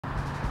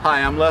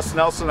Hi, I'm Les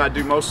Nelson. I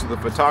do most of the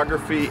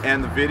photography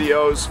and the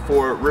videos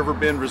for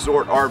Riverbend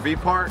Resort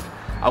RV Park.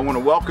 I want to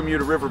welcome you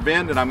to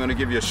Riverbend, and I'm going to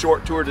give you a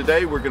short tour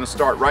today. We're going to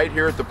start right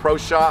here at the Pro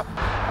Shop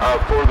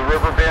for the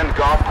Riverbend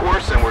Golf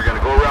Course, and we're going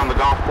to go around the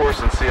golf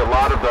course and see a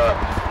lot of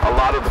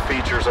the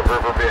features of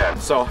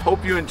Riverbend. So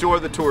hope you enjoy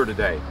the tour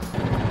today.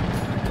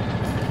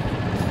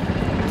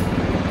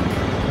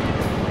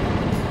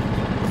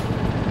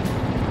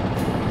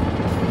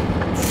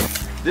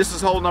 This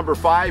is hole number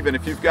 5, and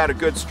if you've got a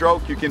good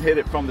stroke, you can hit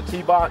it from the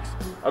tee box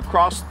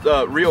across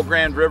the Rio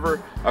Grande River,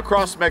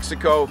 across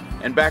Mexico,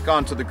 and back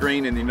onto the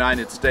green in the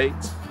United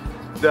States.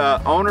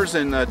 The owners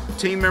and the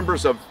team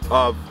members of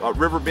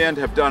Riverbend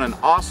have done an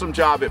awesome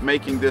job at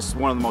making this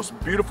one of the most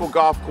beautiful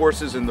golf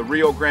courses in the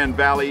Rio Grande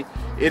Valley.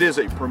 It is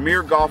a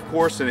premier golf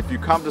course, and if you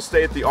come to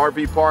stay at the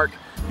RV park,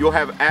 you'll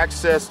have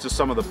access to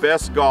some of the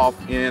best golf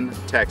in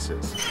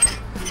Texas.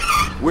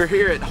 We're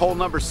here at hole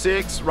number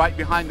 6. Right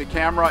behind the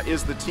camera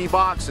is the tee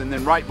box, and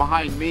then right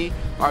behind me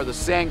are the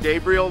San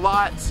Gabriel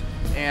lots.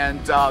 And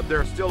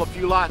there are still a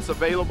few lots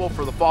available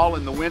for the fall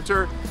and the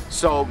winter.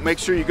 So make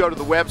sure you go to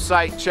the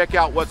website, check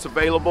out what's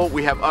available.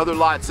 We have other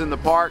lots in the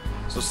park,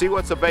 so see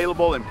what's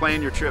available and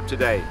plan your trip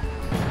today.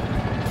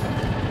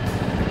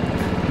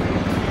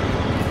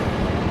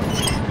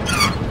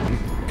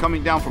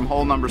 Coming down from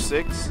hole number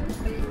 6,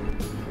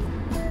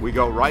 we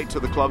go right to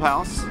the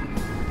clubhouse.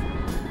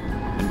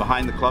 And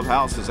behind the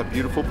clubhouse is a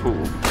beautiful pool.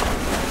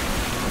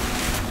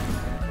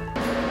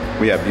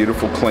 We have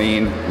beautiful,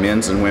 clean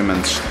men's and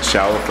women's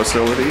shower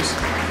facilities.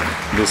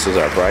 This is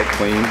our bright,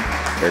 clean,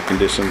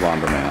 air-conditioned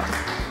laundromat.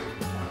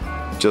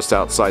 Just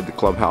outside the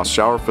clubhouse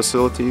shower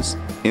facilities,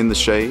 in the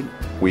shade,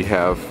 we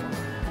have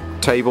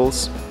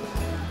tables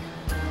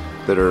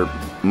that are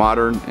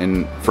modern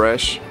and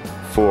fresh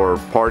for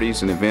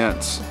parties and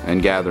events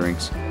and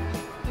gatherings.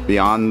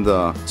 Beyond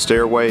the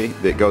stairway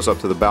that goes up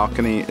to the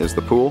balcony is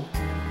the pool.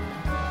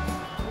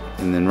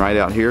 And then right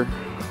out here,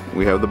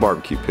 we have the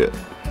barbecue pit.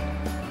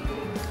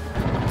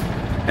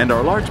 And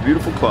our large,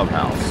 beautiful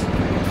clubhouse.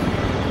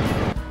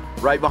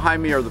 Right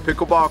behind me are the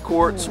pickleball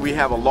courts. We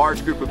have a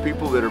large group of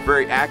people that are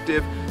very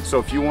active. So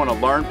if you want to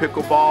learn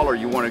pickleball or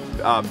you want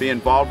to be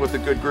involved with a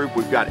good group,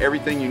 we've got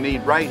everything you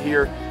need right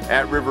here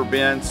at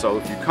Riverbend. So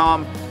if you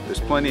come, there's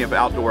plenty of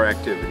outdoor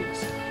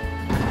activities.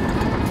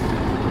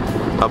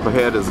 Up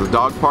ahead is the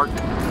dog park.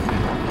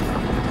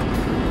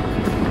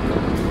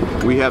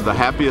 We have the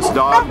happiest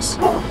dogs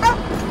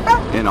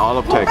in all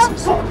of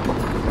Texas.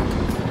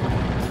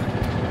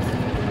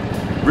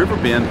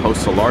 Riverbend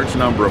hosts a large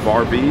number of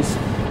RVs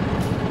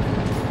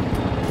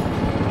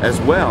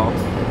as well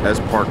as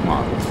park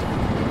models.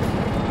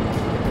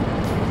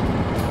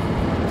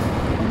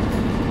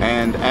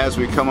 And as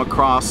we come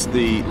across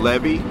the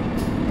levee,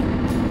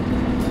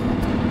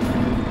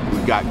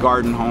 we've got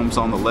garden homes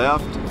on the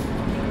left,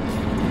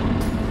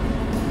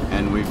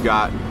 and we've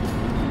got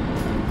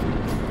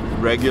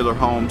regular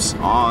homes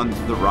on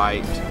the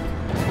right.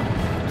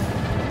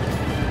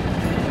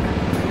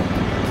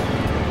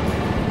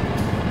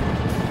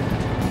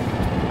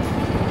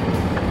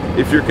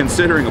 If you're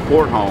considering a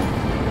port home,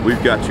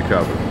 we've got you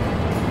covered.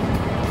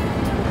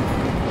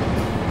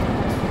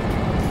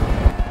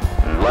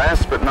 And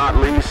last but not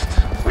least,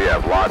 we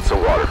have lots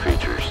of water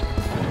features.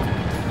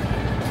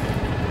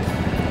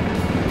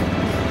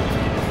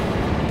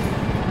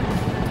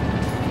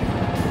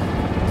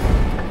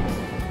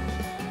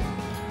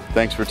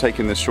 Thanks for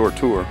taking this short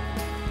tour.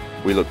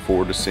 We look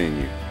forward to seeing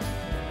you.